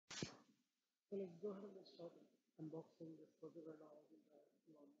So let's go ahead and start unboxing this Husqvarna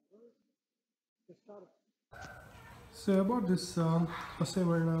lawnmower. Let's start. So I bought this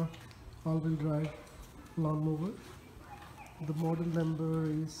Husqvarna all-wheel drive lawnmower. The model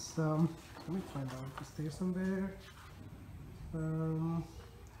number is let me find out. It's there somewhere.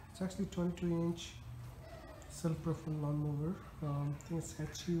 It's actually 22-inch self-propelled lawnmower. I think it's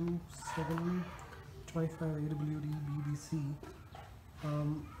Hu725Awd BBC.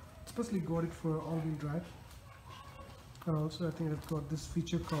 Especially got it for all-wheel drive. And also I think it's got this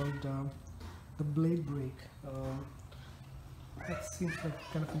feature called the blade brake. That seems like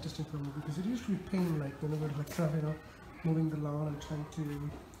kind of interesting for me because it used to be pain, like whenever like moving the lawn and trying to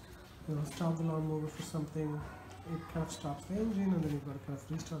stop the lawnmower for something, it kind of stops the engine and then you've got to kind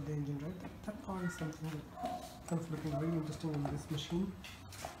of restart the engine, right? That part is something that kind of looking very interesting in this machine.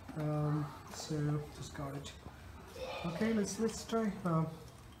 So just got it. Okay, let's try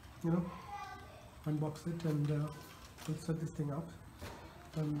unbox it and we'll set this thing up,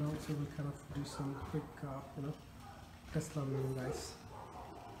 and also we'll kind of do some quick test running, guys.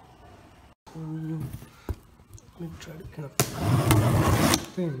 Let me try to kind of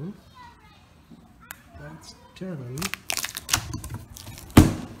thing that's done.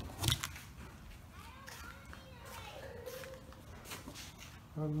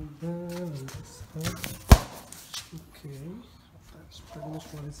 And then on this side, okay, that's pretty much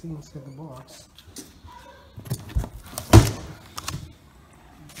what I see inside the box.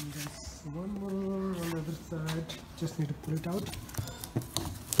 And there's one more on the other side, just need to pull it out.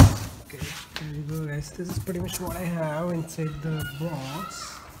 Okay, there you go, guys. This is pretty much what I have inside the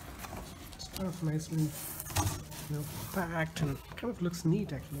box. It's kind of nicely packed and kind of looks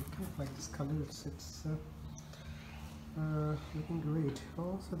neat actually. Kind of like this color. It's looking great.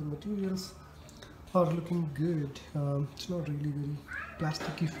 Also the materials are looking good. It's not really very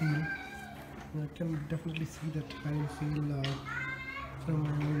plasticky feel. I can definitely see that kind of feel from my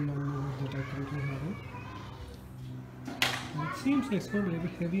own lawnmower that I currently have. It seems like it's going to be a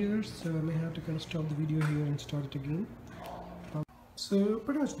bit heavier, so I may have to kind of stop the video here and start it again. So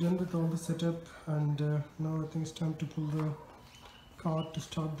pretty much done with all the setup, and now I think it's time to pull the card to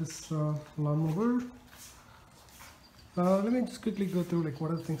start this lawnmower. Let me just quickly go through like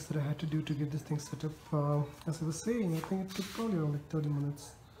what are the things that I had to do to get this thing set up. As I was saying, I think it took probably around like 30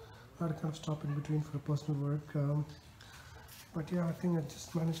 minutes. I had to kind of stop in between for personal work. But yeah, I think I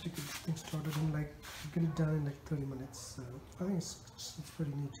just managed to get this thing started and like get it done in like 30 minutes. I think it's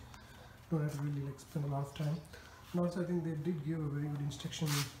pretty neat. Don't have to really like spend a lot of time. And also I think they did give a very good instruction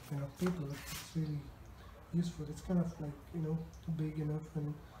paper. It's really useful. It's kind of like big enough,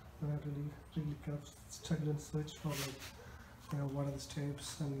 and I really kind of struggle and search for like what are the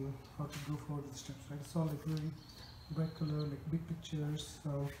steps and how to go forward with the steps, right? It's all like very bright color, like big pictures,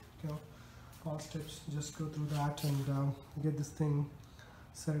 all steps. Just go through that and get this thing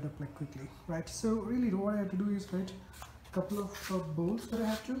set it up like quickly, right? So really what I have to do is a couple of bolts that I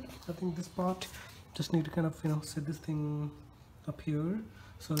have to. I think this part just need to kind of set this thing up here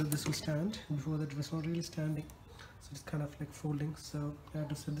so that this will stand. Before that it was not really standing, so it's kind of like folding, so I have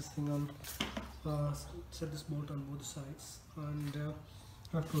to set this thing on, set this bolt on both sides, and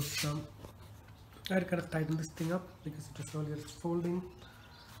of course I had to kind of tighten this thing up because it was earlier it's folding.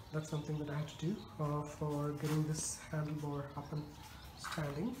 That's something that I had to do for getting this handlebar up and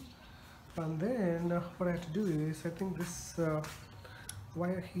standing. And then what I have to do is, I think this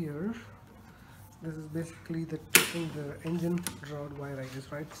wire here, this is basically the engine rod wire, I guess,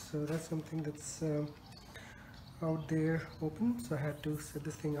 right? So that's something that's out there open, so I had to set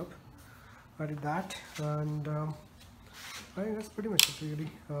this thing up. I did that, and I think that's pretty much it really.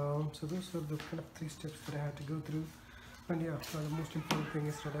 So those are the kind of 3 steps that I had to go through. And yeah, the most important thing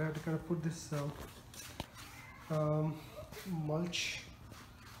is that I had to kind of put this mulch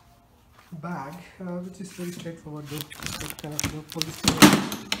bag, which is very straightforward though. Just kind of pull this thing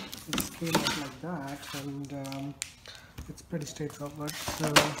scale out like that, and it's pretty straightforward.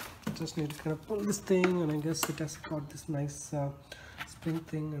 So just need to kind of pull this thing, and I guess it has got this nice spring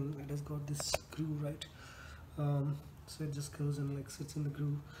thing, and it has got this screw, right? So it just goes and like sits in the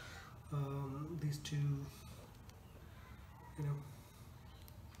groove. These two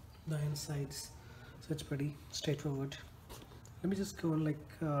the insides, so it's pretty straightforward. Let me just go and like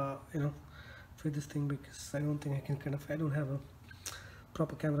fit this thing, because I don't think I can I don't have a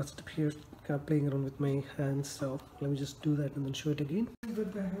proper camera setup here, kind of playing around with my hands. So let me just do that and then show it again.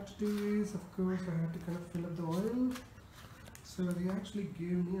 What I have to do is, of course, I have to kind of fill up the oil. So they actually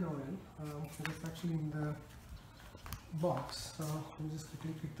gave me an oil. It's actually in the box. So let me just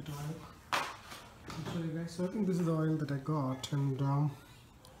quickly pick the oil. I'll show you guys. So I think this is the oil that I got, and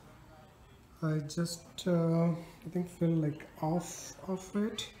I just I think fell like off of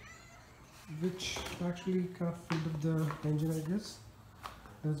it, which actually kind of filled up the engine, I guess.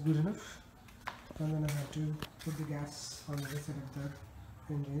 That's good enough. And then I have to put the gas on the side of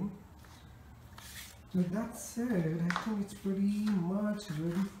the engine. With that said, I think it's pretty much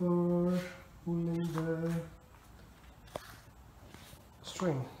ready for pulling the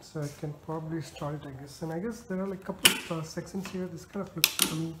string, so I can probably start it, I guess. And I guess there are like a couple of sections here. This kind of looks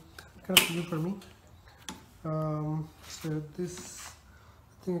for me, kind of new for me. So this,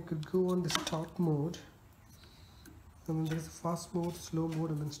 I think I could go on the start mode, and then there's a fast mode, slow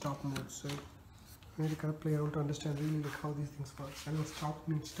mode, and then stop mode. So I need to kind of play around to understand really like how these things work. I know stop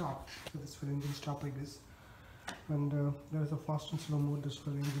means stop, so this for engine stop, I guess. And there's a fast and slow mode. This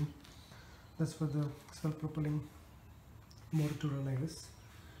for the engine. That's for the self-propelling motor to run, I guess.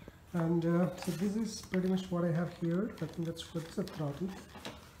 And so this is pretty much what I have here. I think that's what's a throttle.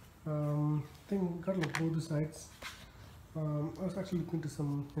 I think got like both the sides. I was actually looking into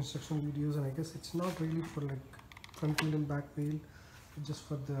some instruction videos, and I guess it's not really for like front wheel and back wheel. It's just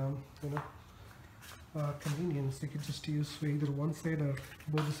for the convenience. You could just use either one side or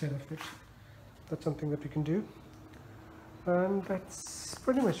both the side of it. That's something that we can do. And that's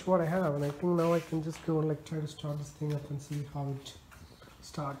pretty much what I have, and I think now I can just go and like try to start this thing up and see how it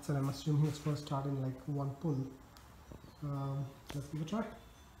starts. And I'm assuming it's going to start in like one pull. Let's give it a try.